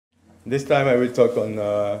This time I will talk on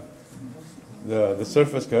the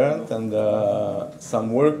surface current, and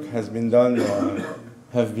some work has been done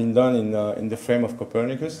in the frame of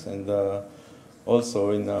Copernicus, and also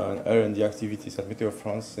in R&D activities at Météo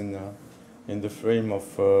France in the frame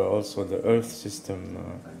of also the Earth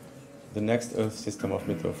system, the next Earth system of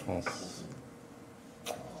Météo France.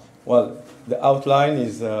 Well, the outline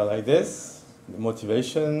is like this: the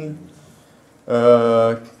motivation,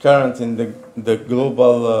 current in the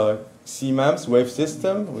global CMEMS wave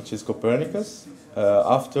system, which is Copernicus.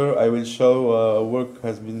 After, I will show work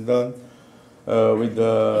has been done with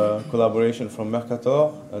the collaboration from Mercator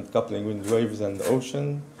and coupling with waves and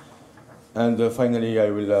ocean. And finally, I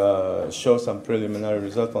will show some preliminary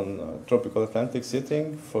result on tropical Atlantic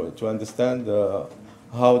setting to understand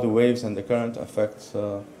how the waves and the current affect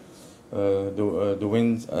the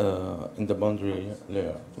wind in the boundary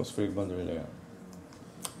layer, atmospheric boundary layer.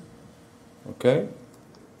 Okay.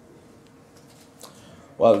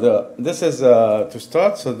 Well, this is to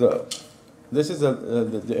start. So this is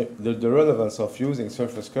the relevance of using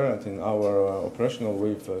surface current in our operational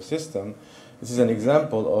wave system. This is an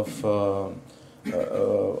example of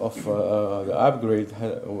the upgrade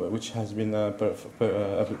which has been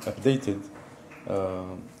updated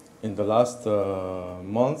in the last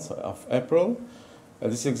month of April.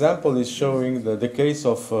 This example is showing the case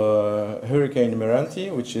of Hurricane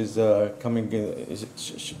Meranti, which is is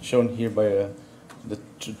shown here by the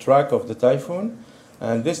track of the typhoon.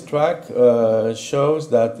 And this track shows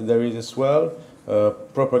that there is a swell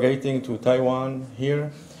propagating to Taiwan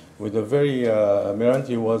here with a very,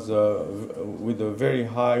 Meranti was with a very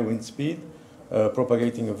high wind speed,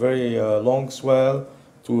 propagating a very long swell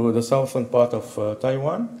to the southern part of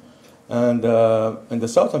Taiwan. And in the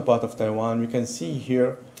southern part of Taiwan, we can see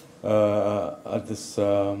here at this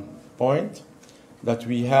point that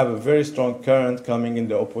we have a very strong current coming in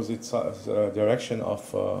the opposite direction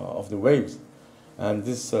of the waves. And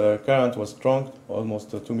this current was strong,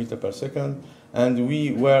 almost 2 meters per second. And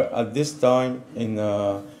we were at this time in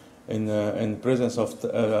presence of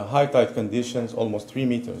high tide conditions, almost 3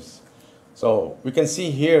 meters. So we can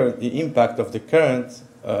see here the impact of the current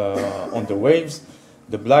on the waves.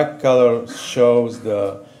 The black color shows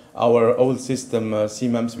our old system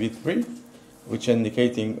CMEMS V3, which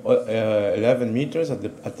indicating 11 meters at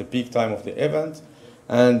the peak time of the event.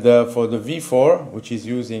 And for the V4, which is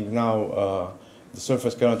using now the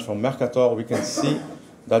surface current from Mercator, we can see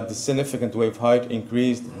that the significant wave height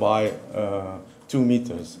increased by 2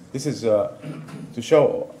 meters. This is to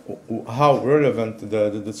show how relevant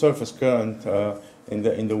the surface current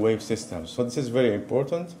in the wave system. So this is very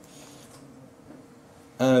important.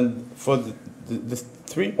 And for the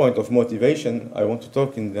 3 point of motivation, I want to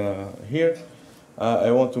talk in here.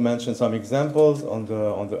 I want to mention some examples on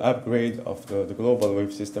the upgrade of the global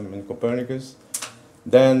wave system in Copernicus.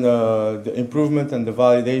 Then the improvement and the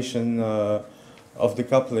validation of the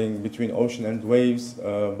coupling between ocean and waves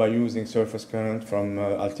by using surface current from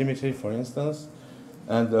altimetry, for instance,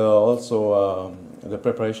 and also the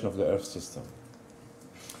preparation of the Earth system.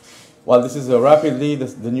 Well, this is rapidly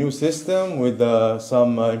the new system with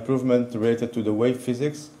some improvement related to the wave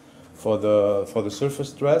physics for the surface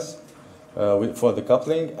stress, for the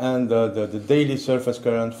coupling, and the daily surface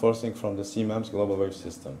current forcing from the CMEMS global wave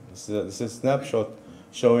system. This is a snapshot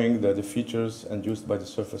showing the features induced by the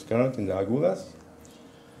surface current in the Agudas.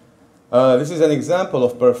 This is an example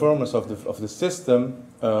of performance of the system.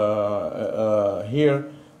 Here,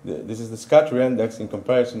 this is the scatter index in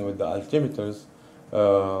comparison with the altimeters.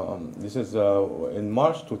 This is in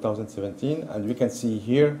March 2017, and we can see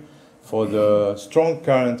here for the strong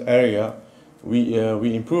current area, we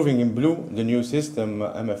improving in blue the new system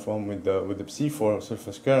MF1 with the C4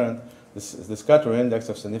 surface current. This is the scatter index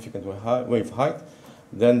of significant wave height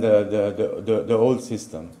than the old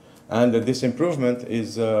system, and this improvement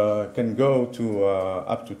is can go to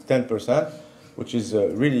up to 10%, which is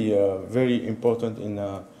really very important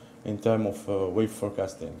in terms of wave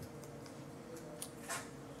forecasting.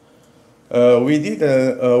 We did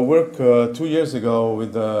work 2 years ago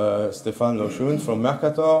with Stéphane Lochun from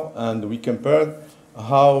Mercator, and we compared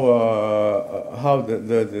how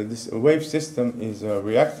this wave system is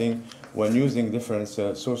reacting when using different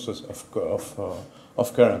sources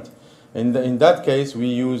of current. In that case, we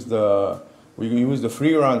used the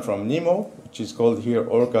free run from NEMO, which is called here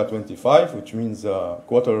Orca 25, which means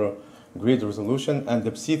quarter grid resolution, and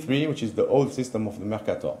the C3, which is the old system of the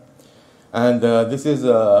Mercator. And this is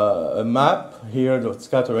a map here, the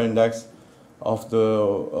scatter index of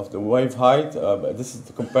the wave height. This is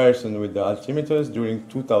the comparison with the altimeters during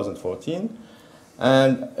 2014.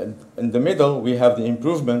 And in the middle, we have the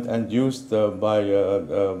improvement induced by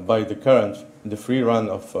the current, the free run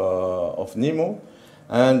of NEMO.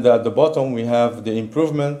 And at the bottom, we have the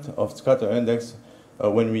improvement of scatter index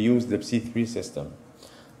when we use the C3 system.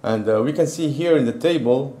 And we can see here in the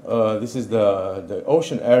table, this is the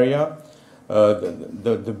ocean area.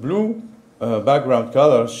 The blue background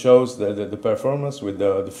color shows the performance with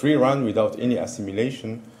the free run without any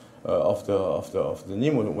assimilation of the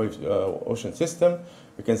NEMO wave ocean system.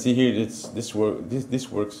 You can see here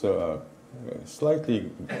this works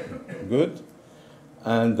slightly good,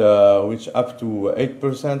 and which up to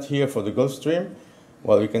 8% here for the Gulf Stream.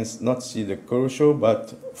 Well, we can not see the Kurosho,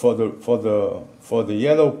 but for the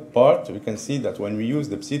yellow part, we can see that when we use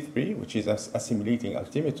the C3, which is assimilating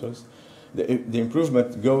altimeters, the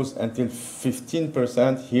improvement goes until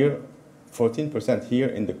 15% here, 14% here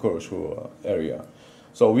in the Kurosho area.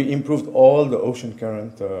 So we improved all the ocean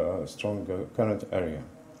current, strong current area.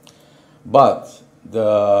 But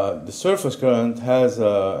the surface current has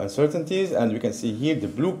uncertainties, and we can see here the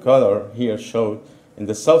blue color here showed in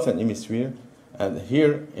the southern hemisphere, and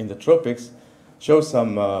here in the tropics shows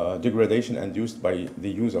some degradation induced by the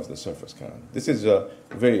use of the surface current. This is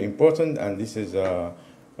very important, and this is a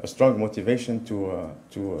strong motivation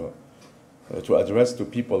to address to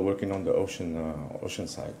people working on the ocean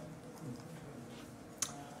side.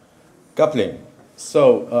 Coupling.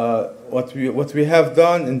 So what we have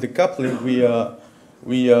done in the coupling,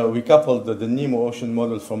 we coupled the NEMO ocean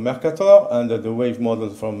model from Mercator and the wave model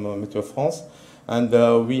from Météo France, and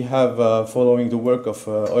we have, following the work of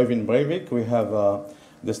Øyvind Breivik, we have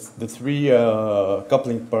the three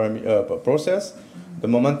coupling process. The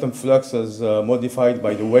momentum flux is modified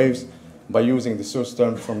by the waves by using the source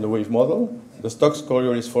term from the wave model, the Stokes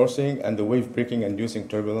Coriolis forcing, and the wave breaking inducing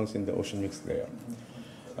turbulence in the ocean mixed layer.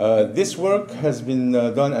 This work has been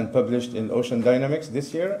done and published in Ocean Dynamics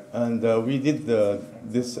this year, and we did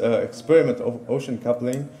this experiment of ocean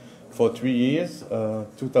coupling for 3 years,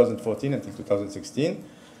 2014 until 2016,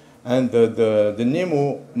 and the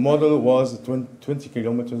NEMO model was 20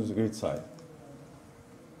 kilometers grid side.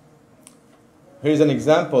 Here's an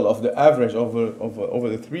example of the average over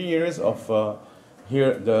the 3 years of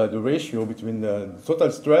here the ratio between the total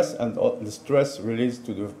stress and the stress released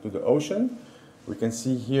to the ocean. We can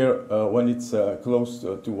see here when it's close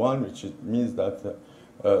to 1, which means that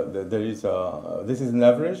there is this is an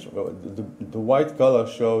average. The white color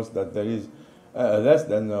shows that there is less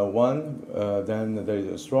than 1, then there is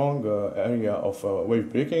a strong area of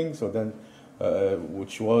wave breaking. So then,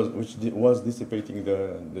 which was dissipating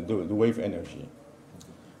the wave energy.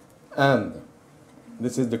 And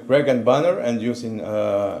this is the Craig and Banner and using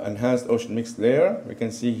enhanced ocean mixed layer. We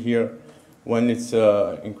can see here when it's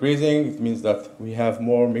increasing, it means that we have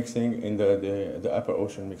more mixing in the upper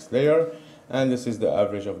ocean mixed layer. And this is the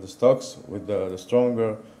average of the stocks with the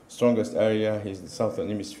strongest area is the southern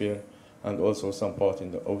hemisphere, and also some part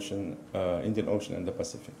in the ocean, Indian Ocean and the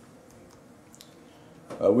Pacific.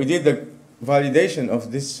 We did the validation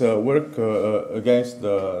of this work against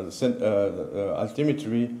the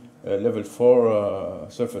altimetry level 4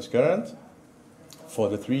 surface current for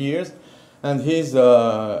the 3 years. And here's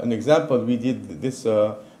an example. We did this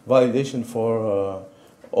validation for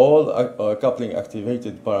all coupling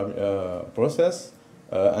activated process,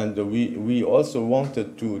 and we also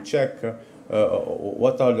wanted to check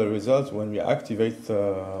what are the results when we activate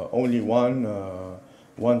only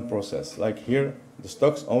one process. Like here, the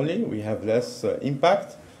stocks only, we have less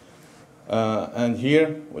impact, and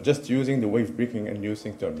here we're just using the wave breaking and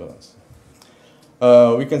using turbulence.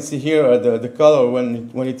 We can see here the color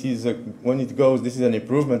when it goes. This is an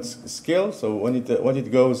improvement scale. So when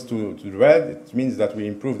it goes to red, it means that we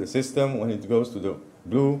improve the system. When it goes to the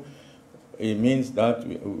blue, it means that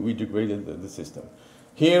we degraded the system.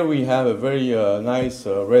 Here we have a very nice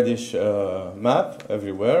reddish map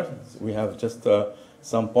everywhere. We have just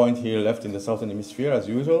some point here left in the southern hemisphere as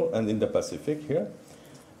usual, and in the Pacific here,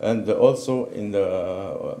 and also in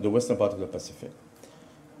the western part of the Pacific.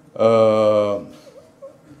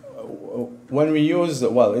 When we use,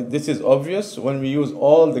 well, this is obvious, when we use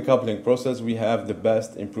all the coupling process, we have the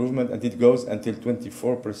best improvement, and it goes until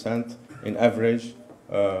 24% in average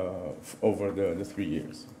over the 3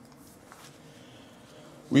 years.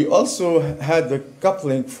 We also had the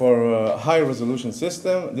coupling for a high resolution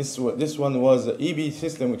system. This one was the EB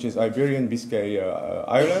system, which is Iberian Biscay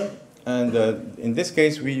Island. And in this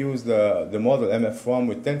case, we used the model MF1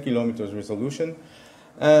 with 10 kilometers resolution.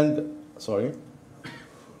 And, sorry.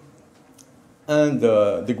 And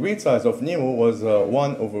the grid size of NEMO was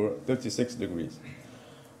 1/36 degrees.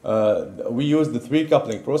 we use the three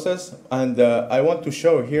coupling process, and I want to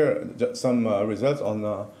show here some results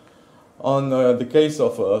on the case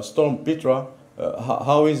of storm Petra.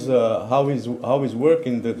 How is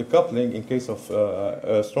working the coupling in case of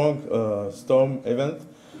a strong storm event?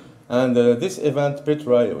 And this event,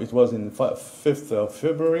 Petra, it was in 5th of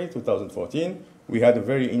February 2014. We had a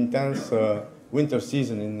very intense winter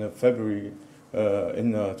season in February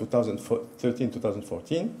in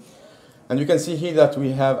 2013-2014. And you can see here that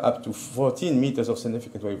we have up to 14 meters of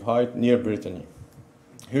significant wave height near Brittany.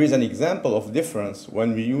 Here is an example of difference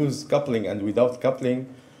when we use coupling and without coupling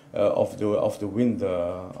of the wind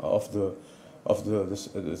of the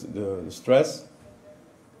stress.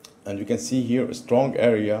 And you can see here a strong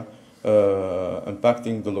area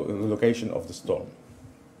impacting the location of the storm.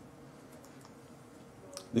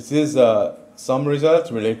 This is some results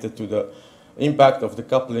related to the impact of the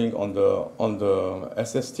coupling on the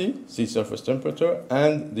SST, sea surface temperature,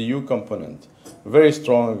 and the U component. Very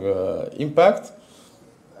strong impact,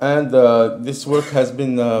 and this work has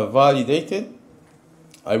been validated.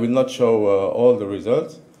 I will not show all the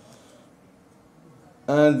results.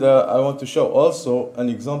 And I want to show also an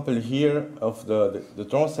example here of the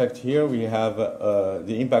transect. Here we have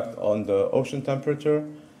the impact on the ocean temperature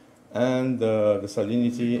and the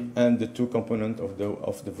salinity and the two components of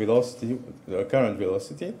the velocity, the current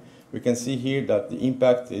velocity. We can see here that the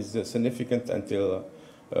impact is significant until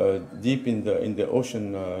deep in the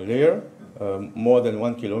ocean layer, more than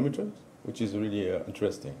 1 kilometer, which is really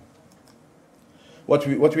interesting.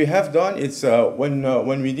 What we have done is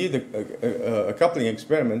when we did a coupling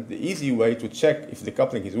experiment, the easy way to check if the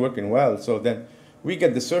coupling is working well, so then we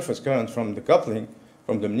get the surface current from the coupling,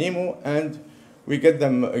 from the MNEMO, and we get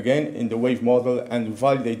them again in the wave model and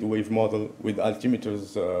validate the wave model with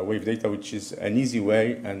altimeter's wave data, which is an easy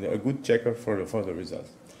way and a good checker for the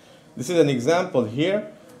results. This is an example here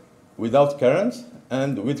without current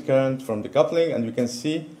and with current from the coupling, and we can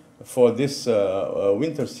see for this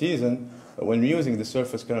winter season, when we're using the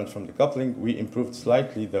surface current from the coupling, we improved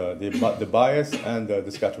slightly the bias and the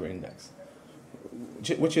scatter index,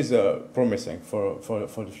 which is promising for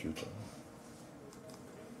the future.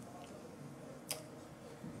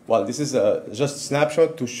 Well, this is just a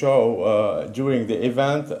snapshot to show during the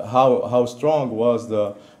event how strong was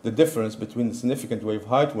the difference between the significant wave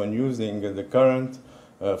height when using the current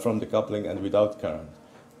from the coupling and without current.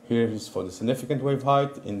 Here is for the significant wave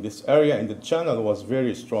height. In this area, in the channel, was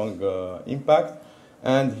very strong impact.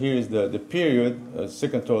 And here is the period,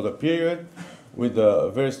 second order period, with a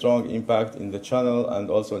very strong impact in the channel and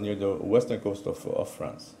also near the western coast of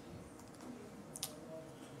France.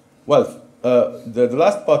 Well, the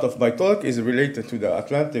last part of my talk is related to the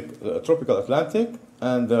Atlantic, tropical Atlantic.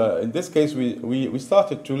 And in this case, we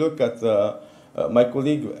started to look at, my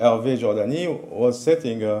colleague Hervé Jordani was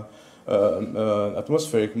setting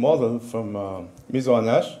atmospheric model from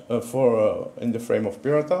Météo in the frame of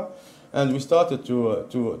Pirata, and we started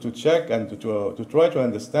to check and to try to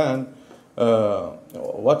understand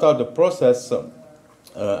what are the process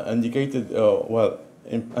indicated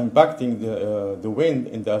impacting the wind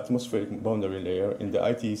in the atmospheric boundary layer in the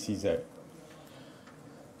ITECZ.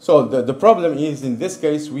 So the problem is, in this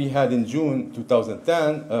case, we had in June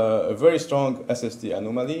 2010 a very strong SST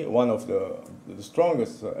anomaly, one of the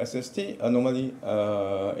strongest SST anomaly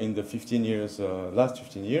in the 15 years, last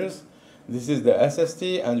 15 years. This is the SST,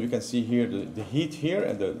 and you can see here the heat here,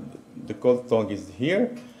 and the cold tongue is here.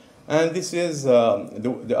 And this is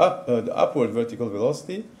the upward vertical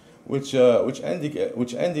velocity, which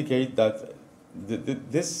indicate that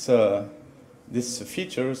this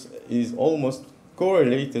features is almost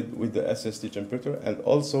correlated with the SST temperature and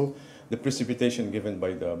also the precipitation given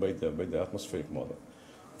by the atmospheric model.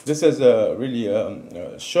 This has really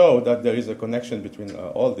show that there is a connection between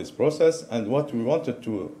all this process, and what we wanted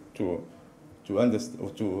to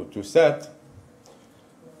set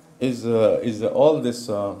is all this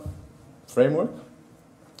framework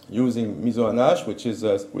using Météo, which is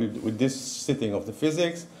with this setting of the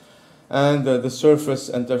physics, and the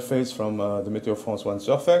surface interface from the Météo France 1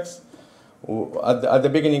 surface. At the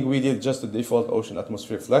beginning, we did just the default ocean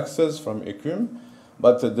atmosphere fluxes from ECUM,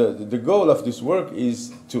 but the goal of this work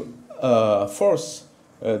is to force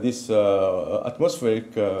this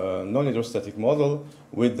atmospheric non-hydrostatic model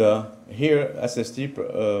with here SST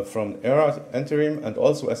from ERA interim and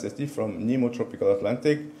also SST from NEMO Tropical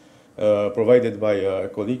Atlantic, provided by a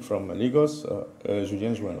colleague from Lagos,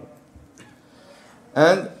 Julien Joanneau.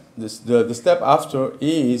 And the step after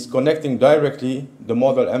is connecting directly the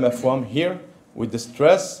model MF1 here with the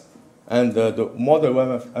stress and the model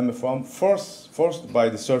MF1 forced by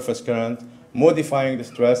the surface current modifying the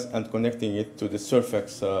stress and connecting it to the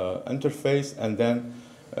surface interface, and then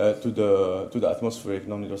to the atmospheric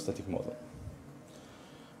non-hydrostatic model.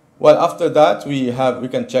 Well, after that, we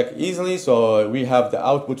can check easily. So we have the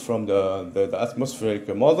output from the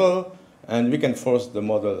atmospheric model, and we can force the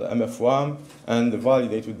model MF1 and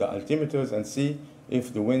validate with the altimeters and see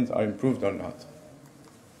if the winds are improved or not.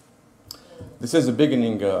 This is the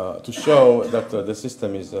beginning to show that the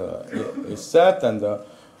system is set and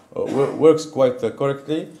works quite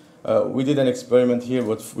correctly. We did an experiment here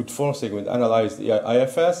with forcing. We analyzed the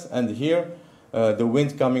IFS, and here the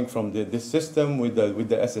wind coming from this system with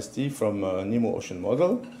the SST from Nemo Ocean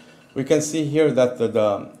model. We can see here that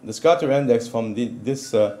the scatter index from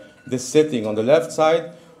this setting on the left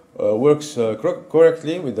side works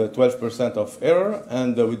correctly with the 12% of error,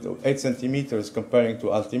 and with 8 centimeters comparing to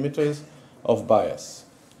altimeters of bias.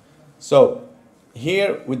 So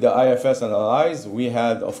here with the IFS analyzed, we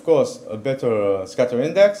had, of course, a better scatter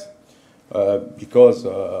index because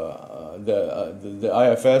the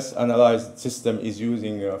IFS analyzed system is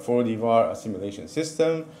using a 4D VAR assimilation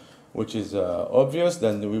system, which is obvious.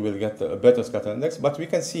 Then we will get a better scatter index. But we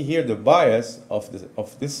can see here the bias of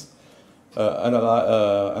this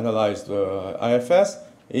analyzed IFS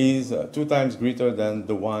is 2 times greater than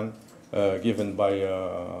the one given by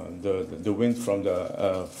the wind from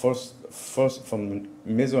the forced from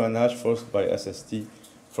meso and Nash forced by SST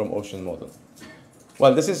from ocean model.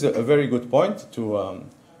 Well, this is a very good point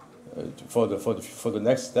for the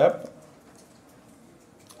next step.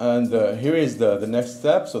 And here is the next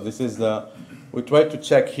step. So this is we try to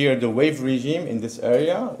check here the wave regime in this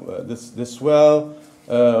area. The swell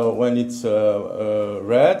when it's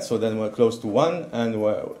red, so then we're close to 1, and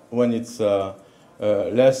when it's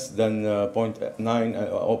less than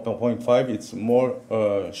 0.9 or 0.5, it's more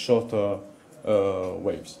shorter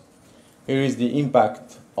waves. Here is the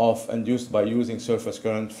impact of induced by using surface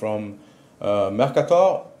current from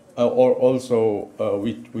Mercator, or also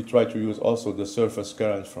we try to use also the surface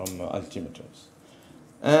current from altimeters.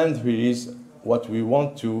 And here is what we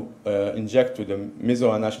want to inject to the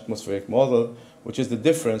meso and Nash atmospheric model, which is the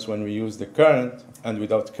difference when we use the current and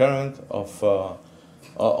without current of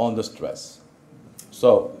on the stress.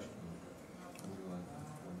 So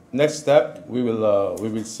next step, we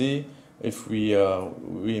will see if we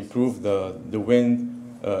improve the wind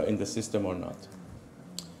in the system or not.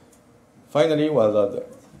 Finally, well,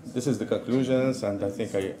 this is the conclusions, and I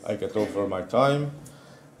think I get over my time.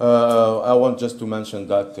 I want just to mention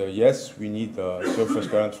that yes, we need surface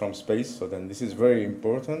current from space. So then this is very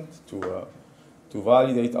important to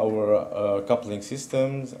validate our coupling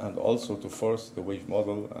systems, and also to force the wave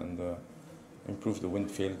model and improve the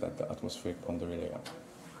wind field at the atmospheric boundary layer.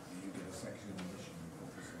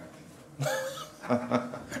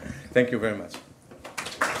 Thank you very much.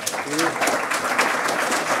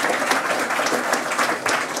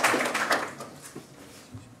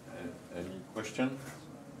 Any question?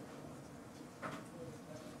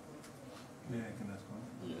 Yeah, I can ask one.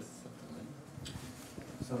 Yes, certainly.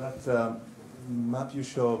 So that map you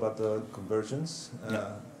show about the convergence,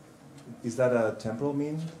 is that a temporal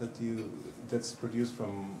mean that's produced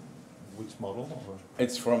from which model? Or?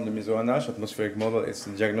 It's from the meso and Nash atmospheric model. It's a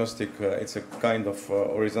diagnostic. It's a kind of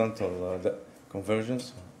horizontal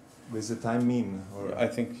convergence. With the time mean? Or I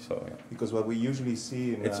think so. Yeah. Because what we usually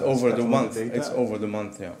see in it's over the month. Data it's over the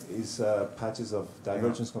month. Yeah. Is patches of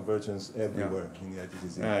divergence, convergence everywhere in the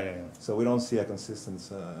ITTZ. Yeah. So we don't see a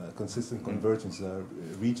consistent convergence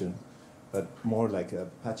region, but more like a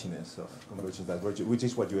patchiness of convergence divergence, which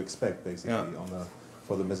is what you expect basically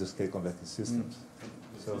for the mesoscale convective systems.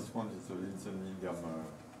 So this one is the Linsen-Milgram.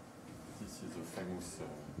 This is a famous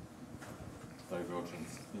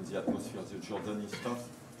divergence in the atmosphere, the Giordani stuff.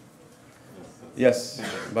 Yes,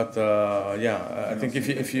 but I think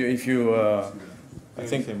if you I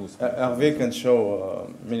think Hervé can show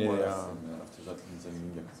many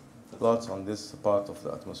plots on this part of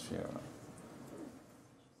the atmosphere.